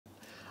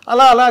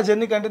అలా అలా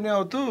journey continue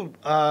అవుతూ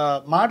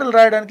మాటలు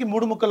రాయడానికి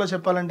 3 ముక్కల్లో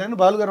చెప్పాలంటే అని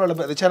బాలుగారు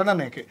వాళ్ళ చరణ్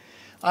అన్నయ్యకి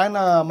ఆయన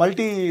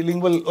మల్టీ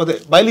లింగ్వల్ అదే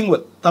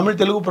బైలింగ్వల్ తమిళ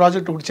తెలుగు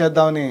ప్రాజెక్ట్ ఒకటి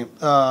చేద్దామని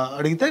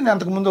అడిగితే నేను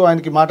అంతకుముందు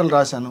ఆయనకి మాటలు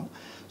రాశాను.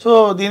 సో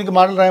దీనికి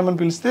మాటలు రాయమని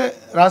పిలిస్తే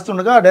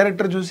రాస్తుండగా ఆ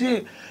డైరెక్టర్ చూసి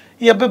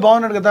ఈ అబ్బాయి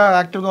బాగున్నాడు కదా,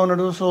 యాక్టివ్గా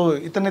ఉన్నాడు, సో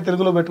ఇతన్ని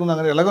తెలుగులో పెట్టుకుందాం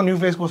కదా, ఎలాగో న్యూ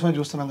ఫేస్ కోసమే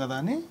చూస్తున్నాం కదా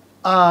అని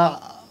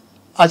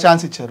ఆ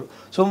ఛాన్స్ ఇచ్చారు.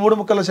 సో 3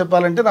 ముక్కల్లో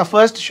చెప్పాలంటే నా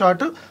ఫస్ట్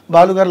షాట్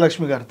బాలుగారు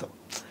లక్ష్మి గారితో.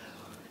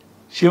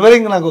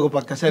 షివరింగ్ నాకు ఒక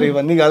పక్క, సరే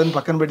ఇవన్నీ కాదని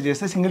పక్కన పెట్టి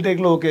చేస్తే సింగిల్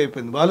టేక్లో ఓకే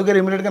అయిపోయింది. బాలుగారు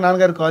ఇమీడియట్గా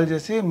నాన్నగారు కాల్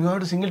చేసి మీ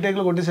వాడు సింగిల్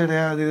టేక్లో కొట్టేసాడు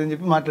అది అని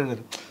చెప్పి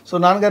మాట్లాడారు. సో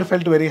నాన్నగారు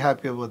felt very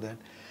happy about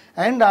that.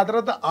 And ఆ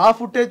తర్వాత ఆ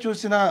ఫుటేజ్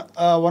చూసిన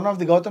one of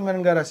the Gautam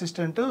Menon గారి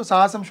అసిస్టెంట్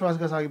సాహసం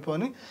శ్వాసగా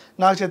సాగిపోని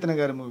నాగ చైతన్య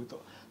గారి మూవీతో.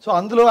 సో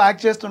అందులో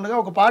యాక్ట్ చేస్తుండగా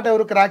ఒక పాట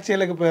ఎవరు క్రాక్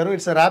చేయలేకపోయారు,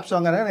 ఇట్స్ ర్యాప్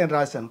సాంగ్ అని నేను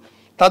రాశాను.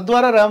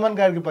 తద్వారా రెహమాన్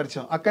గారికి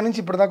పరిచయం. అక్కడి నుంచి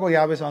ఇప్పటిదాకా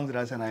 50 సాంగ్స్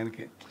రాశాను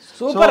ఆయనకి.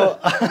 సూపర్.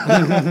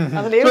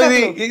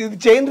 ఇది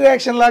చైన్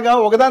రియాక్షన్ లాగా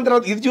ఒకదాని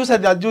తర్వాత ఇది చూసి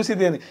అది చూసి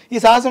ఇది అని. ఈ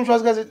సాహసం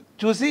శ్వాసగా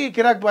చూసి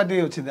కిరాక్ పార్టీ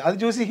వచ్చింది, అది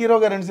చూసి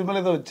హీరోగా 2 సినిమాలు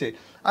ఏదో వచ్చాయి,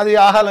 అది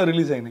ఆహాలో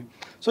రిలీజ్ అయినాయి.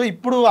 సో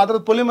ఇప్పుడు ఆ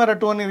తర్వాత పొలిమేర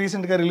 2 అని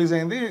రీసెంట్గా రిలీజ్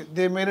అయింది.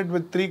 They made it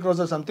with 3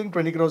 crores or something,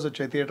 20 crores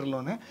వచ్చాయి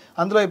థియేటర్లోనే.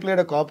 అందులో I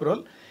played a cop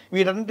role.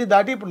 వీటన్నిటి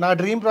దాటి ఇప్పుడు నా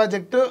డ్రీమ్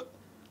ప్రాజెక్ట్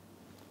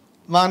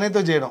మా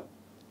అన్నయ్యతో చేయడం,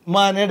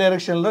 మా అన్నయ్య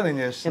డైరెక్షన్లో నేను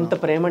చేస్తాను. ఎంత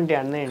ప్రేమ అంటే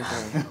అన్నయ్య అంటే.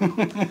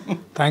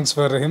 Thanks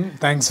for him,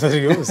 thanks for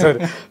you sir.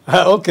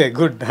 Okay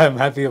good, I'm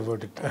happy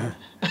about it.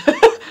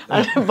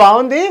 అంటే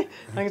బాగుంది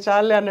నాకు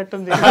చాలే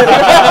అన్నట్టుంది.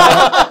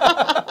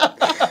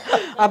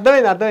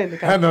 అర్థమైంది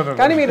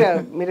కానీ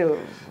మీరు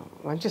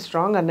మంచి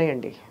స్ట్రాంగ్ అన్నయ్య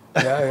అండి.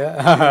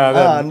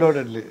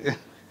 Undoubtedly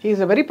he is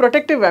a very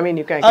protective. I mean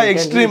you can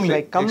extremely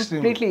like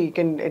completely you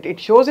can it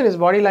shows in his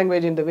body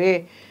language, in the way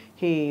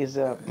he is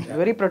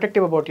very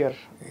protective about your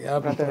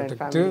brother and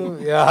family.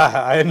 Yeah,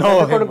 I know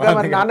him.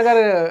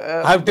 నాన్నగారు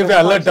I have to be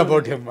alert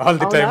about him all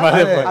the time.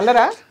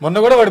 అల్లరా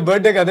మొన్న కూడా వాడి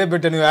birthday అదే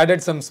పెట్టాను, you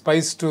added some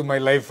spice to my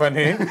life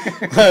అని.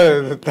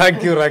 Thank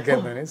you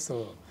Rakendu అని. So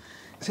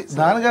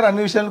నాన్నగారు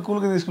అన్ని విషయాలు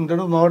కూల్గా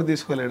తీసుకుంటాడు, మావాడు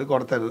తీసుకోలేడు,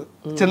 కొడతాడు.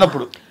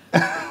 చిన్నప్పుడు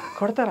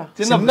కొడతారా?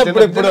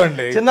 చిన్నప్పుడు ఎప్పుడు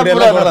అండి,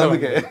 చిన్నప్పుడు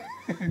అందుకే.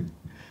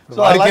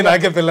 సో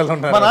నాకే పిల్లలు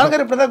ఉన్నారు. మా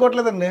నాన్నగారు ఎప్పుడైనా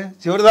కొట్టలేదండి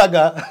చివరి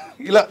దాకా,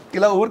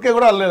 ఇలా ఊరికే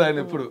కూడా అల్లలేదు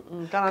ఆయన ఎప్పుడు.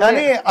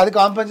 కానీ అది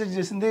కాంపెన్సేట్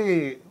చేసింది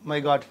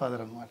మై గాడ్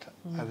ఫాదర్ అనమాట.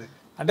 అది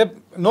అంటే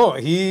నో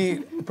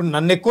ఇప్పుడు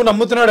నన్ను ఎక్కువ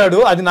నమ్ముతున్నాడు,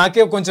 అది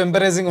నాకే కొంచెం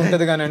ఎంకరేజింగ్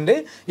ఉంటుంది కానండి.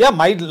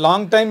 My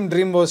long time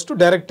dream was to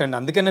direct అండి.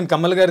 అందుకే నేను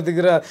కమల్ గారి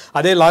దగ్గర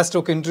అదే లాస్ట్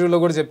ఒక ఇంటర్వ్యూలో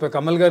కూడా చెప్పాను,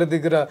 కమల్ గారి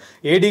దగ్గర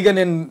ఏడీగా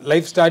నేను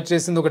లైఫ్ స్టార్ట్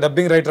చేసింది ఒక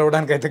డబ్బింగ్ రైటర్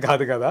అవ్వడానికి అయితే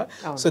కాదు కదా.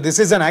 So this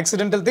is an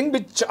accidental thing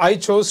which I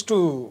chose to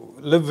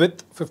live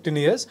with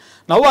 15 years.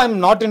 Now I'm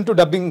not in to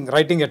dubbing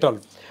writing at all.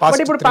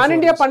 ఇప్పుడు పాన్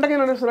ఇండియా పండగ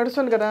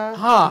నడుస్తుంది కదా,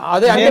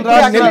 అదే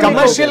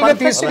కమర్షియల్ గా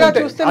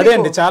తీసుకుంటే అదే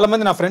అండి. చాలా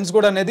మంది నా ఫ్రెండ్స్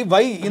కూడా అనేది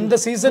why in the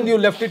season you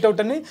left it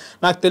out అని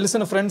నాకు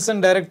తెలిసిన ఫ్రెండ్స్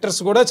అండ్ డైరెక్టర్స్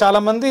కూడా చాలా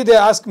మంది they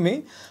ask me,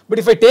 but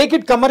if I take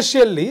it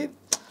commercially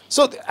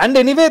so and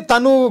anyway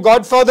తను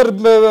గాడ్ ఫాదర్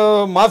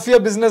మాఫియా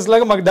బిజినెస్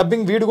లాగా మాకు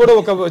డబ్బింగ్ వీడు కూడా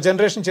ఒక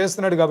జనరేషన్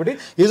చేస్తున్నాడు కాబట్టి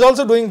is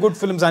also doing good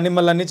films,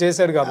 animal అన్ని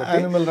చేశాడు కాబట్టి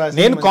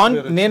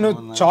నేను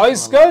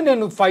చాయిస్ గా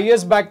నేను 5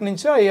 years బ్యాక్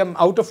నుంచి I'm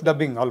out of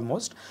dubbing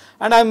almost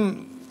and I'm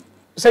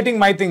setting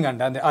my thing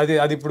అండి.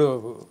 అది ఇప్పుడు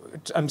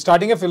I'm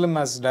starting a film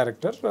as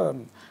director,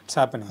 it's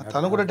happening.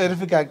 తను కూడా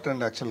టెరిఫిక్ యాక్టర్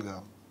అండి యాక్చువల్గా.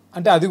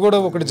 అంటే అది కూడా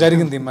ఒకటి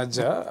జరిగింది ఈ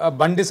మధ్య.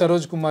 బండి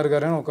సరోజ్ కుమార్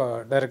గారు అని ఒక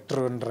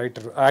డైరెక్టర్ అండ్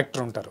రైటర్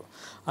యాక్టర్ ఉంటారు,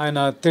 ఆయన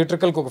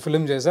థియేట్రికల్కి ఒక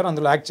ఫిల్మ్ చేశారు,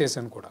 అందులో యాక్ట్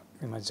చేశాను కూడా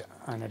ఈ మధ్య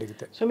ఆయన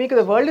అడిగితే. సో మీకు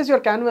the world is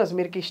your canvas,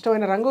 మీకు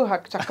ఇష్టమైన రంగు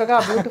చక్కగా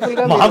బ్యూటిఫుల్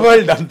గా మా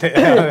వరల్డ్ అంతే,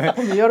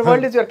 your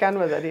world is your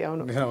canvas. అది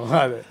అవును.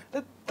 అదే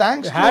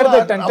థ్యాంక్స్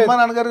అమ్మ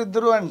నాన్నగారు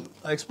ఇద్దరు and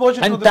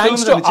exposure and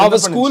thanks to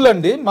our school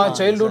అండి. మా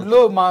చైల్డ్హుడ్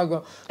లో మా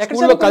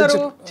స్కూల్లో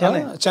కల్చర్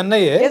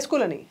చెన్నై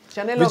స్కూల్ అని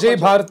విజయ్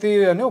భారతి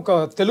అని ఒక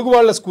తెలుగు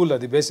వాళ్ళ స్కూల్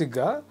అది బేసిక్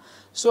గా.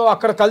 సో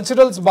అక్కడ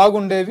కల్చరల్స్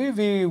బాగుండేవి,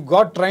 వి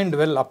గాట్ ట్రైన్డ్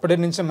వెల్. అప్పటి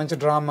నుంచి మంచి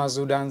డ్రామాస్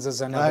డాన్సెస్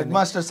అని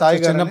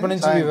చిన్నప్పటి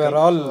నుంచి వి were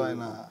all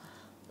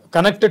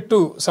connected to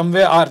some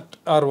way art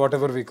or what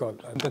ever we call.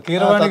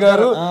 Keeravani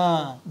గారు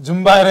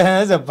జుంబారే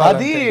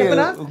చెప్పాలి,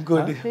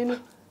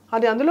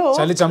 అది అందులో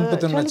చలి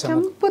చంపుతున్న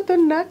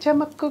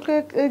చమక్కు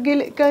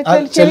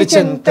చలి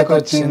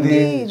చెంతకొచ్చింది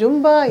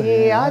జుంబాయే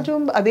ఆ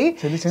జుంబా, అది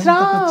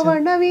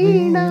శ్రావణ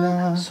వీణ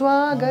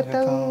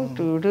స్వాగతం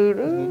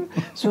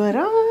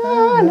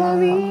స్వరాల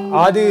వీణ,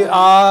 అది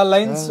ఆ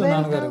లైన్స్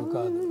నాన్నగారు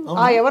కాదు,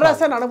 ఎవరు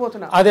రాశారు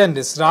అనబోతున్నా. అదే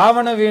అండి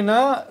శ్రావణ వీణ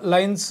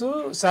లైన్స్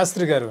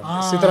శాస్త్రి గారు,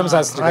 సీతారాం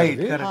శాస్త్రి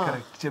గారు.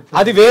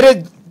 అది వేరే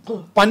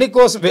పని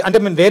కోసం అంటే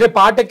వేరే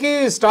పాటకి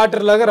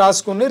స్టార్టర్ లాగా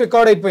రాసుకుని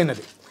రికార్డ్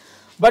అయిపోయినది.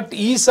 బట్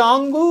ఈ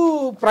song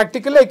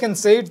practical I can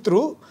say it through.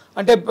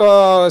 అంటే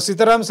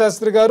సీతారాం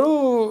శాస్త్రి గారు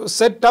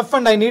set tough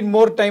and I need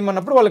more time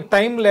అన్నప్పుడు వాళ్ళకి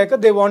టైం లేక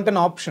దే వాంట్ అన్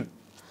ఆప్షన్.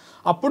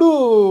 అప్పుడు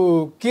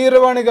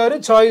కీరవాణి గారి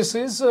చాయిస్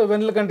ఈజ్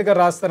వెన్నెలకంటి గారు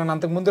రాస్తారని.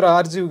 అంతకుముందు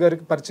ఆర్జీవి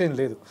గారికి పరిచయం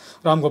లేదు,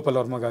 రామ్ గోపాల్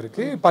వర్మ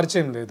గారికి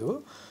పరిచయం లేదు.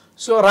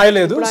 సో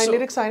రాయలేదు. ఇప్పుడు ఆయన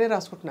లిరిక్స్ ఆయనే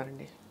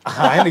రాసుకుంటున్నారండి.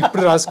 ఆయన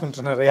ఇప్పుడు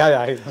రాసుకుంటున్నారు.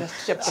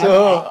 సో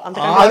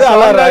అది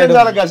అలా రాయడం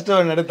చాలా కష్టం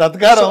అండి.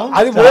 తత్కారం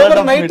అది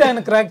ఓవర్ నైట్ ఆయన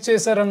క్రాక్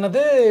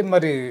చేశారన్నదే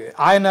మరి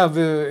ఆయన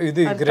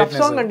ఇది గ్రేట్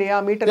సాంగ్ అండి. ఆ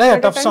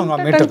మీటర్ టఫ్ సాంగ్. ఆ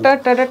మీటర్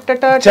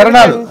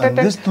చరణాలు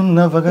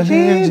అందిస్తున్న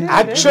వగలే.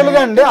 యాక్చువల్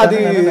గా అండి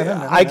అది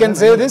ఐ కెన్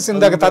సే దిస్,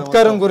 ఇందాక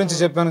తత్కారం గురించి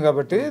చెప్పాను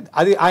కాబట్టి,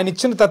 అది ఆయన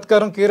ఇచ్చిన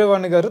తత్కారం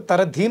కీరవాణి గారు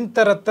తరధీం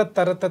తరత్త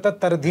తరతత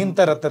తరధీం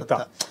తరతత,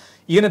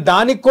 ఈయన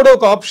దానికి కూడా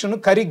ఒక ఆప్షన్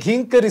కరి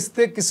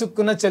ఘీంకరిస్తే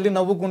కిసుక్కున చలి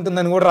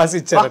నవ్వుకుంటుందని కూడా రాసి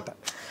ఇచ్చారట.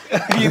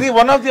 ఇది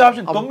వన్ ఆఫ్ ది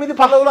ఆప్షన్. 9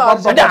 పల్లవులు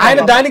అంటే ఆయన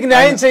దానికి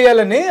న్యాయం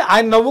చేయాలని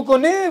ఆయన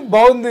నవ్వుకొని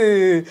బాగుంది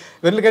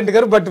వెన్నెలకంటి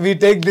గారు, బట్ వీ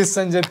టేక్ దిస్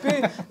అని చెప్పి,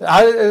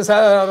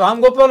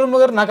 రామ్ గోపాల్ వర్మ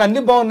గారు నాకు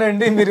అన్ని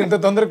బాగున్నాయండి, మీరు ఇంత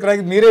తొందరగా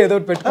క్రాక్ మీరే ఏదో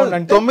ఒకటి పెట్టుకోండి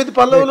అంటే 9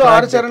 పల్లవులు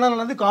 6 చరణాలు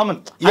అన్నది కామన్.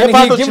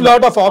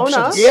 Lot of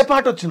options. ఏ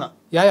పాట వచ్చినా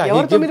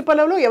ఎవరు 9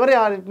 పల్లవులు, ఎవరు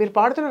మీరు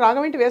పాడుతున్న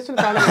రాగం ఏంటి వేస్తుంది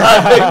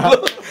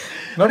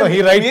No, he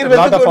writes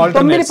lot of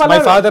alternates. My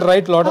father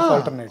write lot of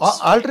alternates.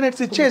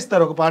 Alternates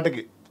ఇచ్చేస్తారు ఒక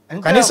పాటకి.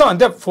 కనీసం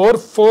అంటే 4,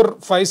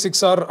 5,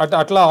 6 ఆర్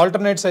అట్లా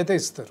ఆల్టర్నేట్స్ అయితే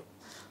ఇస్తారు.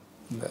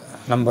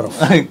 నంబర్ ఆఫ్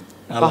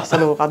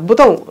అసలు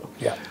అద్భుతం.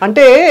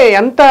 అంటే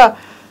ఎంత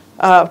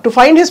to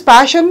find his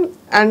passion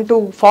and to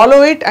follow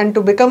it and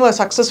to become a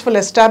successful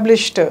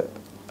established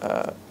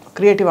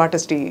creative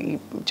artist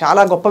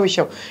చాలా గొప్ప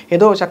విషయం.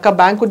 ఏదో చక్కగా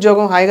బ్యాంక్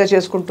ఉద్యోగం హాయిగా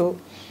చేసుకుంటూ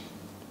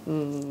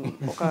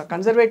ఒక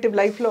కన్జర్వేటివ్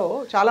లైఫ్ లో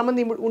చాలా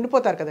మంది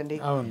ఉండిపోతారు కదండి.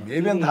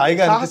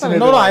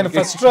 ఆయన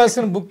ఫస్ట్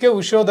రాసిన బుక్కే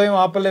ఉషోదయం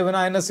ఆపలేవని,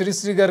 ఆయన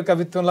శ్రీశ్రీ గారి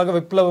కవిత్వం లాగా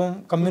విప్లవం,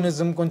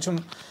 కమ్యూనిజం, కొంచెం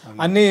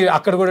అన్ని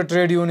అక్కడ కూడా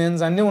ట్రేడ్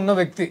యూనియన్స్ అన్ని ఉన్న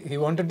వ్యక్తి. He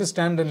wanted to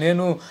stand.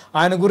 నేను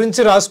ఆయన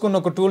గురించి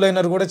రాసుకున్న ఒక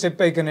 2-liner కూడా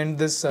చెప్పి ఐ కెన్ ఎండ్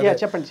దిస్.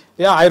 చెప్పండి.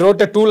 I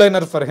wrote a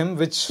 2-liner for him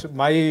which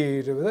my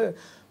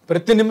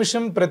ప్రతి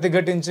నిమిషం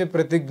ప్రతిఘటించే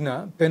ప్రతిజ్ఞ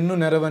పెన్ను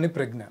నెరవని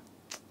ప్రజ్ఞ.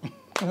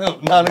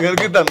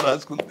 నాన్నగారికి దాన్ని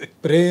రాసుకుంది.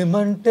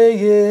 ప్రేమంటే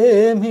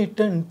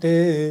ఏమిటంటే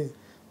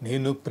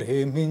నేను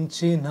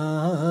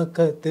ప్రేమించినాక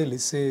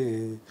తెలిసే,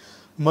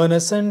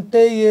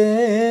 మనసంటే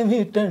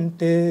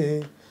ఏమిటంటే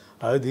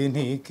అది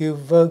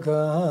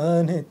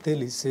నీకివ్వగానే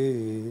తెలిసే,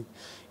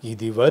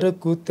 ఇది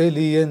వరకు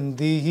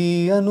తెలియంది ఈ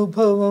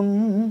అనుభవం,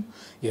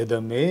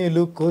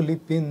 ఎదమేలు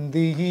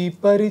కొలిపింది ఈ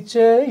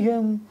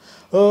పరిచయం.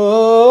 ఓ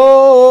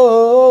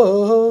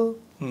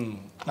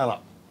అలా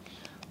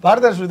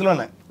పాడతారు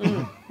శృతిలోనే.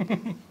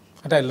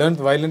 అంటే ఐ లెర్న్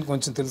వైలిన్,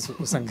 కొంచెం తెలుసు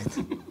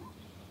సంగీతం.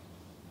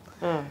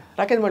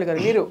 రాకేంద్ర మౌళి గారు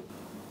మీరు.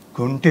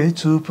 కొంటె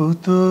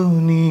చూపుతూ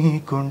నీ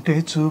కొంటె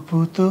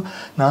చూపుతూ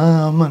నా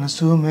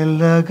మనసు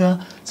మెల్లగా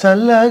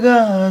చల్లగా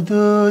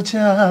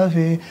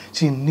దోచావే,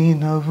 చిన్ని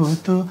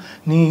నవ్వుతూ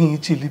నీ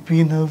చిలిపి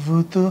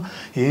నవ్వుతూ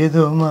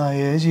ఏదో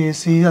మాయ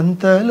చేసి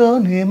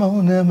అంతలోనే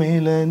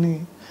మౌనమేలని,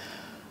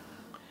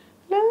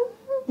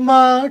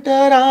 మాట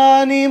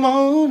రాని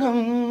మౌనం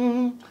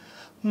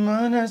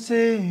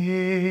మనసే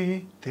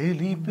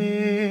తెలిపే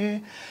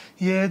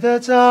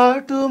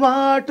ఎదచాటు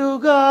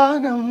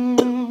మాటుగానం.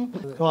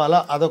 అలా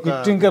అదొక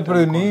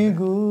ఇంకప్పుడు నీ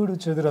గూడు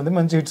చెదురు, అది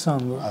మంచి హిట్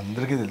సాంగ్,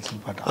 అందరికీ తెలిసిన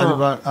పాట.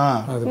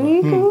 అది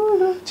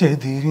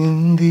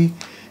చెదిరింది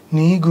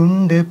నీ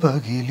గుండె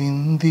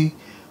పగిలింది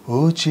ఓ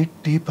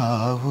చిట్టి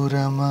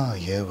పావురమా,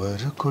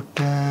 ఎవరు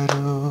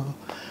కొట్టారో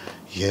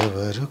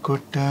ఎవరు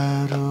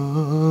కొట్టారో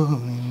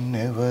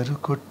నిన్నెవరు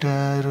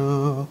కొట్టారో,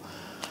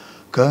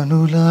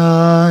 కనులా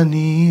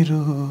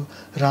నీరు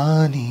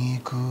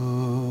రానీకు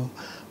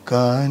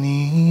కానీ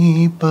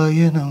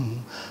పయనం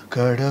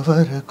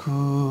కడవరకు,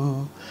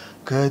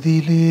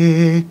 కదిలే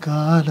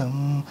కాలం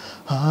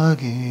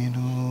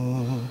ఆగేను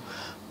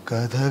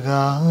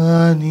కథగా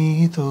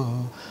నీతో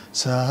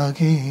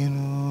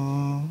సాగేను.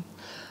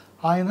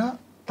 ఆయన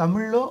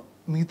తమిళ్లో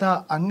మిగతా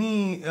అన్ని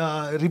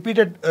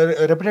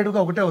రిపీటెడ్గా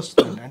ఒకటే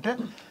వస్తుంది. అంటే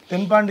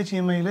తెన్పాండి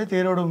చీమయిలే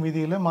తేరోడు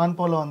మీదిలే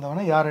మాన్పోలో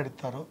అందమని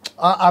యారెడతారు,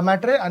 ఆ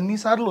మ్యాటరే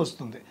అన్నిసార్లు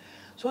వస్తుంది.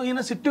 సో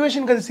ఈయన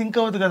సిట్యువేషన్కి అది సింక్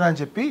అవ్వదు కదా అని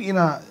చెప్పి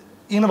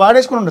ఈయన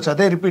వాడేసుకుని ఉండొచ్చు,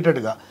 అదే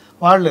రిపీటెడ్గా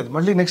వాడలేదు.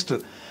 మళ్ళీ నెక్స్ట్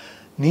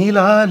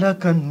నీలాల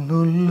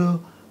కన్నుల్లో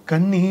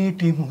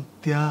కన్నీటి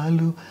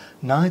ముత్యాలు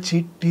నా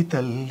చిట్టి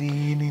తల్లి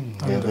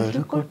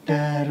నిన్నెవరు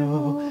కొట్టారు,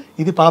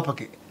 ఇది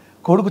పాపకి.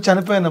 కొడుకు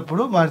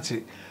చనిపోయినప్పుడు మార్చి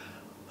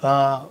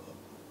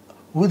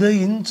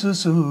ఉదయించు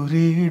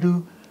సూర్యుడు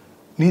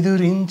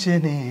నిదురించే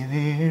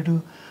నేడు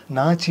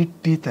నా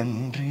చిట్టి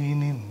తండ్రి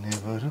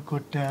నిన్నెవరు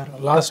కొట్టారు.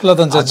 లాస్ట్ లో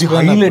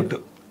హైలైట్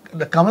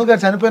కమల్ గారు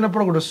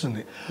చనిపోయినప్పుడు ఒకటి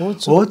వస్తుంది,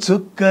 ఓ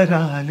చుక్క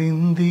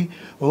రాలింది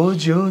ఓ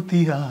జ్యోతి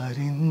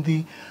ఆరింది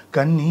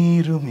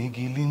కన్నీరు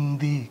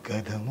మిగిలింది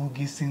కథ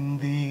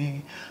ముగిసింది,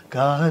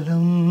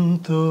 కాలం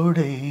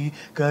తోడై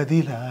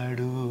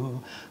కదిలాడు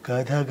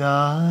కథగా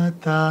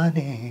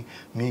తానే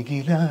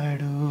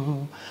మిగిలాడు,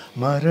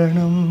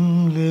 మరణం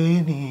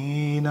లేని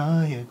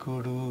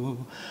నాయకుడు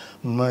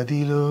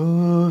మదిలో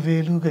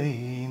వెలుగై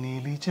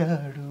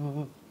నిలిచాడు.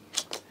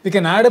 We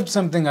can add up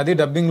something, అది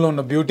డబ్బింగ్ లో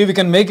ఉన్న beauty. We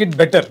can make it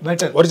better.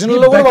 Original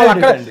లో కూడా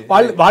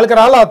వాళ్ళకి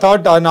రాలా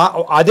థాట్,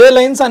 అదే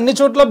లైన్స్ అన్ని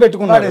చోట్ల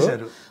పెట్టుకున్నారు.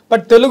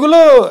 బట్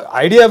తెలుగులో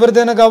ఐడియా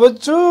ఎవరిదైనా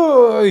కావచ్చు,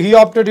 హీ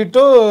ఆప్టెడ్ ఇట్,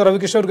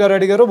 రవికిషోర్ గారు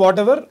అడిగారు what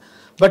ever,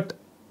 but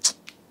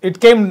it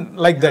came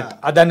like that,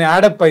 దాన్ని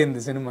యాడప్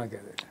అయింది సినిమాకి.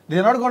 అది they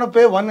are not gonna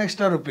pay 1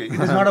 extra rupee.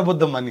 It is not about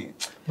the money,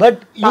 but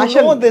you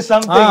know there's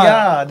something,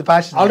 the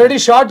passion. Already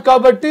short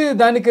కాబట్టి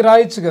దానికి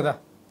రాయొచ్చు కదా.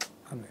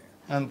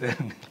 అంతే.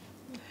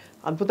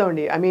 అద్భుతం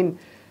అండి. ఐ మీన్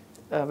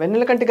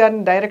వెన్నెలకంటి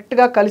గారిని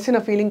డైరెక్ట్గా కలిసిన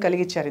ఫీలింగ్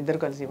కలిగించారు ఇద్దరు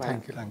కలిసి.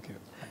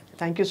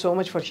 Thank you so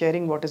much for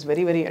sharing what is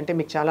very very, అంటే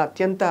మీకు చాలా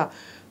అత్యంత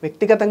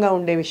వ్యక్తిగతంగా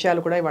ఉండే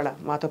విషయాలు కూడా ఇవాళ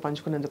మాతో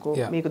పంచుకున్నందుకు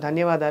మీకు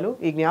ధన్యవాదాలు.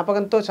 ఈ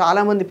జ్ఞాపకంతో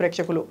చాలామంది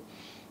ప్రేక్షకులు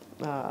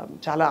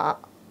చాలా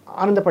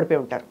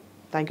ఆనందపడిపోయి ఉంటారు.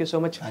 Thank you so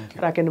much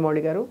Rakendu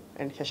Mouli గారు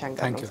అండ్ శశాంక్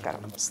గారు.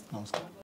 నమస్కారం.